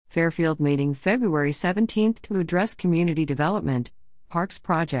Fairfield meeting February 17 to address community development, parks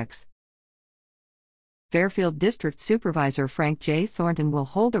projects. Fairfield District Supervisor Frank J. Thornton will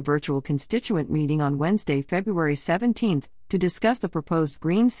hold a virtual constituent meeting on Wednesday, February 17, to discuss the proposed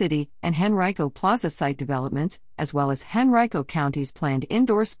Green City and Henrico Plaza site developments, as well as Henrico County's planned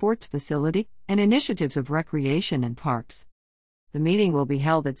indoor sports facility and initiatives of recreation and parks. The meeting will be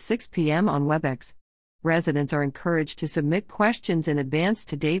held at 6 p.m. on WebEx. Residents are encouraged to submit questions in advance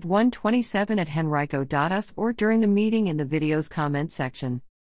to dave127@henrico.us or during the meeting in the video's comment section.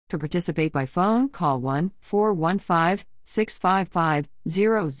 To participate by phone, call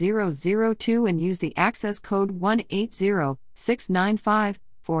 1-415-655-0002 and use the access code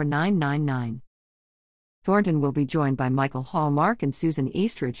 180-695-4999. Thornton will be joined by Michael Hallmark and Susan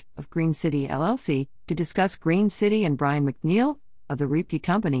Eastridge of Green City LLC to discuss Green City, and Brian McNeil of the Riepke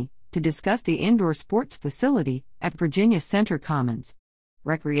Company to discuss the indoor sports facility at Virginia Center Commons.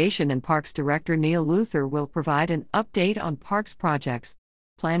 Recreation and Parks Director Neil Luther will provide an update on parks projects.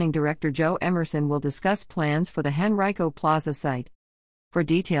 Planning Director Joe Emerson will discuss plans for the Henrico Plaza site. For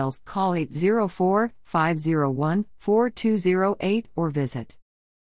details, call 804-501-4208 or visit